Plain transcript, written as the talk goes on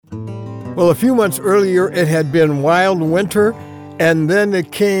Well, a few months earlier, it had been wild winter, and then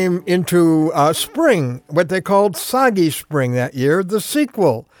it came into spring, what they called soggy spring that year, the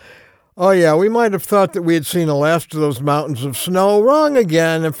sequel. Oh, yeah, we might have thought that we had seen the last of those mountains of snow. Wrong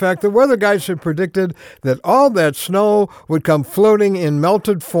again. In fact, the weather guys had predicted that all that snow would come floating in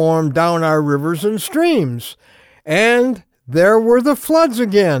melted form down our rivers and streams. And there were the floods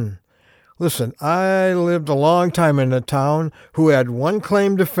again. Listen, I lived a long time in a town who had one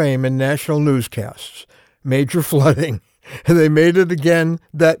claim to fame in national newscasts, major flooding. And they made it again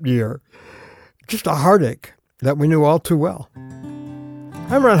that year. Just a heartache that we knew all too well.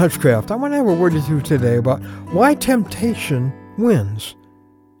 I'm Ron Hutchcraft. I want to have a word with you today about why temptation wins.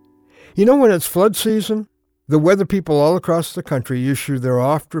 You know, when it's flood season, the weather people all across the country issue their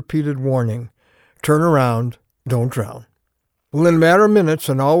oft-repeated warning, turn around, don't drown. Well, in a matter of minutes,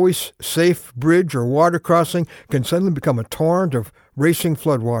 an always safe bridge or water crossing can suddenly become a torrent of racing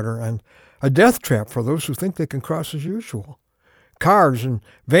floodwater and a death trap for those who think they can cross as usual. Cars and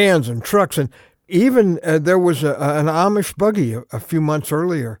vans and trucks, and even there was an Amish buggy a few months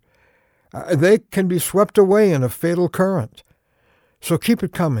earlier. They can be swept away in a fatal current. So keep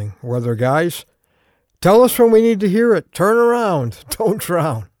it coming, weather guys. Tell us when we need to hear it. Turn around. Don't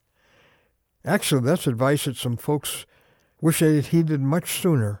drown. Actually, that's advice that some folks wish they had heeded much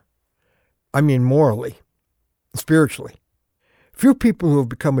sooner. I mean morally, spiritually. Few people who have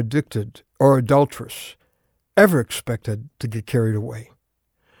become addicted or adulterous ever expected to get carried away.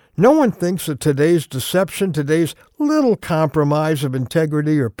 No one thinks that today's deception, today's little compromise of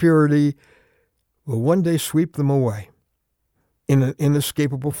integrity or purity will one day sweep them away in an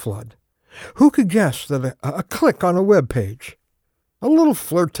inescapable flood. Who could guess that a click on a web page, a little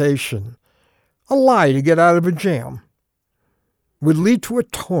flirtation, a lie to get out of a jam, would lead to a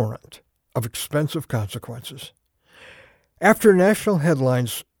torrent of expensive consequences? After national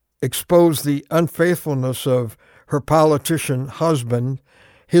headlines exposed the unfaithfulness of her politician husband,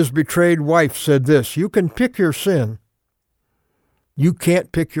 his betrayed wife said this: "You can pick your sin. You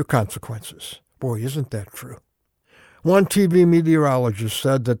can't pick your consequences." Boy, isn't that true? One TV meteorologist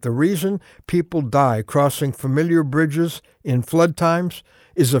said that the reason people die crossing familiar bridges in flood times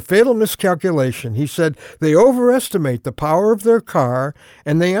is a fatal miscalculation. He said they overestimate the power of their car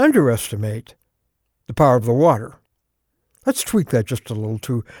and they underestimate the power of the water. Let's tweak that just a little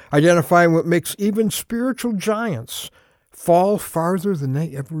to identify what makes even spiritual giants fall farther than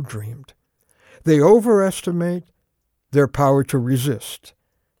they ever dreamed. They overestimate their power to resist,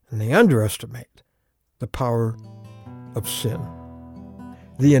 and they underestimate the power of sin.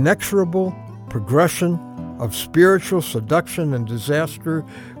 The inexorable progression of spiritual seduction and disaster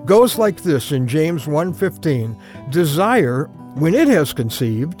goes like this in James 1:15. Desire, when it has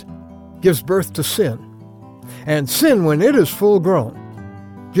conceived, gives birth to sin. And sin, when it is full grown,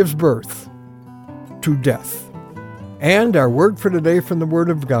 gives birth to death. And our word for today from the Word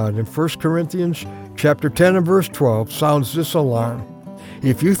of God in 1 Corinthians chapter 10 and verse 12 sounds this alarm.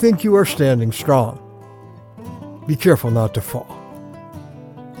 If you think you are standing strong, be careful not to fall.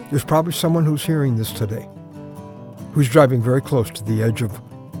 There's probably someone who's hearing this today, who's driving very close to the edge of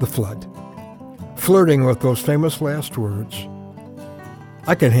the flood, flirting with those famous last words,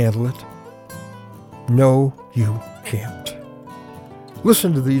 "I can handle it." No, you can't.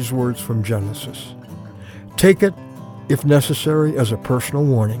 Listen to these words from Genesis. Take it, if necessary, as a personal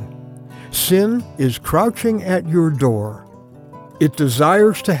warning. Sin is crouching at your door. It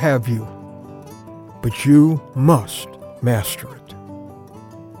desires to have you, but you must master it.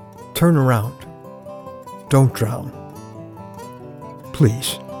 Turn around. Don't drown.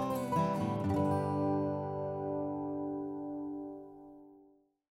 Please.